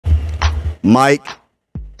Mike,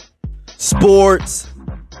 sports,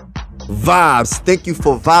 vibes. Thank you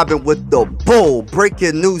for vibing with the bull.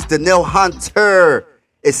 Breaking news, Danielle Hunter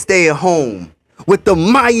is staying home with the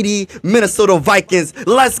mighty Minnesota Vikings.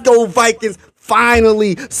 Let's go, Vikings.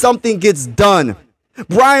 Finally, something gets done.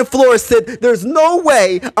 Brian Flores said, there's no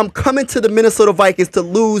way I'm coming to the Minnesota Vikings to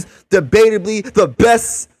lose debatably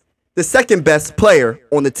the second best player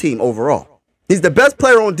on the team overall. He's the best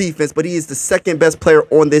player on defense, but he is the second best player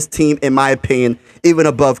on this team, in my opinion, even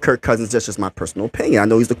above Kirk Cousins. That's just my personal opinion. I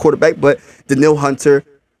know he's the quarterback, but Danielle Hunter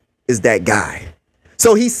is that guy.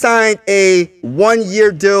 So he signed a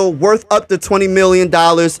one-year deal worth up to $20 million,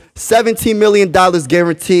 $17 million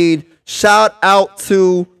guaranteed. Shout out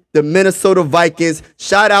to the Minnesota Vikings.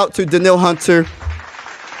 Shout out to Danielle Hunter.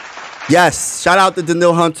 Yes, shout out to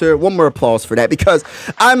Danielle Hunter. One more applause for that because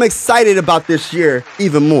I'm excited about this year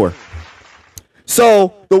even more.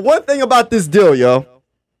 So the one thing about this deal,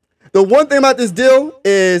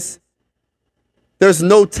 is there's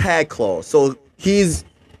no tag clause. So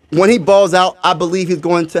when he balls out, I believe he's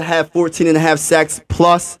going to have 14 and a half sacks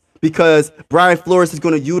plus because Brian Flores is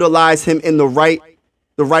going to utilize him in the right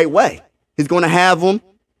way. He's going to have him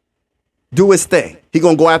do his thing. He's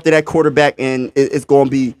going to go after that quarterback, and it's going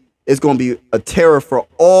to be a terror for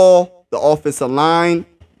all the offensive line,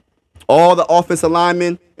 all the offensive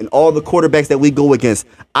linemen, and all the quarterbacks that we go against.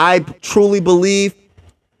 I truly believe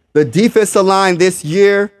the defensive line this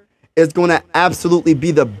year is going to absolutely be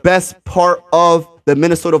the best part of the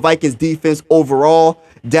Minnesota Vikings defense overall.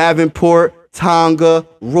 Davenport, Tonga,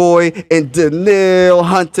 Roy, and Danielle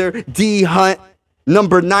Hunter, D. Hunt,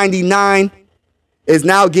 number 99, is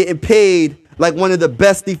now getting paid like one of the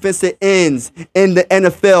best defensive ends in the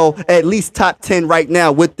NFL, at least top 10 right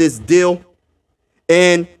now with this deal.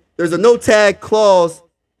 And there's a no tag clause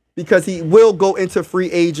because he will go into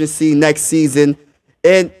free agency next season.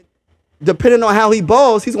 And depending on how he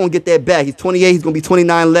balls, he's going to get that back. He's 28. He's going to be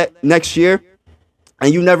 29 next year.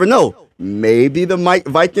 And you never know. Maybe the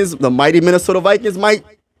mighty Minnesota Vikings might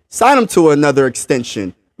sign him to another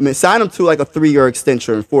extension. I mean, sign him to like a 3-year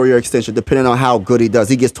extension or 4-year extension, depending on how good he does.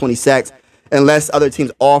 He gets 20 sacks unless other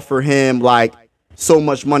teams offer him like so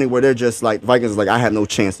much money where they're just like, Vikings is like, I have no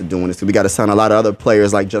chance of doing this. So we got to sign a lot of other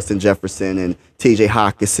players like Justin Jefferson and TJ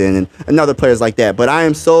Hawkinson and other players like that. But I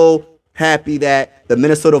am so happy that the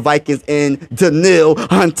Minnesota Vikings and Danielle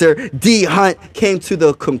Hunter, D. Hunt, came to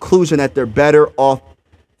the conclusion that they're better off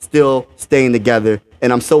still staying together.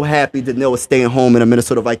 And I'm so happy Danielle is staying home in a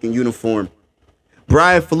Minnesota Viking uniform.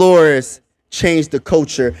 Brian Flores changed the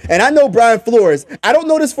culture. And I know Brian Flores, I don't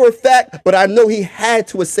know this for a fact, but I know he had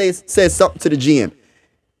to have said something to the GM.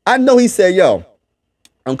 I know he said, yo,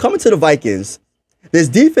 I'm coming to the Vikings. This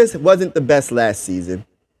defense wasn't the best last season,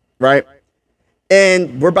 right?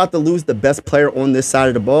 And we're about to lose the best player on this side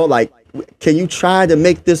of the ball. Like, can you try to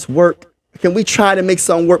make this work? Can we try to make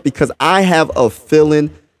something work? Because I have a feeling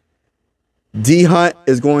D. Hunt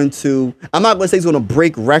is going to, I'm not going to say he's going to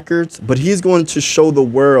break records, but he's going to show the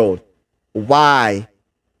world why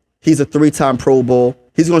he's a 3-time Pro Bowl.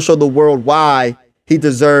 He's going to show the world why he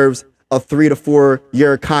deserves a 3 to 4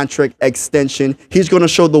 year contract extension. He's going to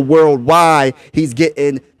show the world why he's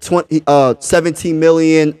getting 17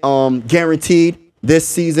 million guaranteed this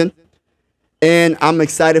season. And I'm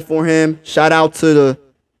excited for him. Shout out to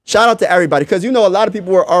everybody, because you know a lot of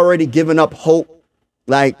people were already giving up hope.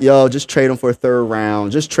 Like, yo, just trade him for a 3rd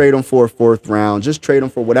round. Just trade him for a 4th round. Just trade him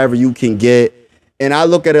for whatever you can get. And I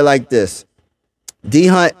look at it like this. D.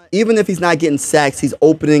 Hunt, even if he's not getting sacks, he's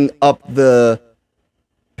opening up the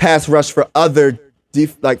pass rush for the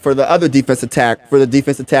defensive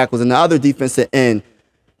tackles and the other defensive end,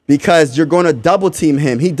 because you're going to double team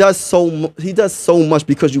him. He does so much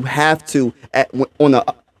because you have to, on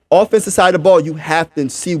the offensive side of the ball, you have to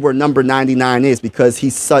see where number 99 is, because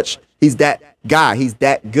he's that guy. He's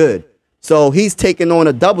that good. So he's taking on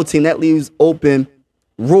a double team. That leaves open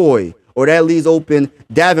Roy, or that leaves open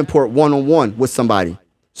Davenport one-on-one with somebody.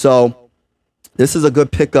 So this is a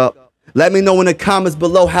good pickup. Let me know in the comments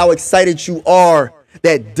below how excited you are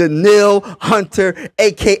that Danielle Hunter,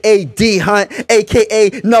 a.k.a. D. Hunt,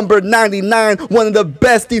 a.k.a. number 99, one of the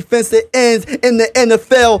best defensive ends in the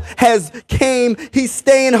NFL, came. He's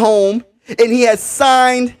staying home, and he has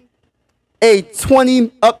signed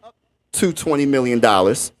up to $20 million.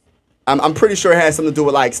 I'm pretty sure it has something to do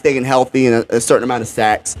with like staying healthy and a certain amount of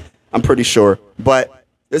sacks. I'm pretty sure. But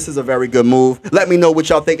this is a very good move. Let me know what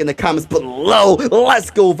y'all think in the comments below. Let's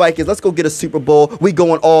go, Vikings. Let's go get a Super Bowl. We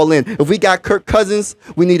going all in. If we got Kirk Cousins,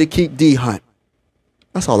 we need to keep D. Hunt.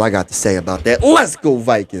 That's all I got to say about that. Let's go,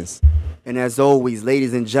 Vikings. And as always,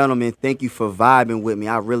 ladies and gentlemen, thank you for vibing with me.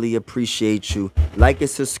 I really appreciate you. Like and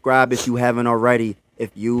subscribe if you haven't already.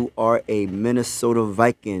 If you are a Minnesota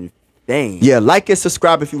Viking fan. Yeah, like and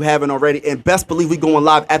subscribe if you haven't already. And best believe we going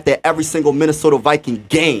live after every single Minnesota Viking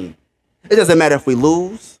game. It doesn't matter if we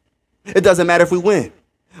lose. It doesn't matter if we win.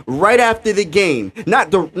 Right after the game.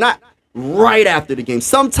 Not right after the game.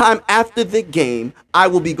 Sometime after the game, I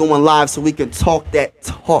will be going live so we can talk that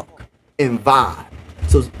talk and vibe.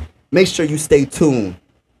 So make sure you stay tuned.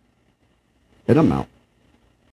 And I'm out.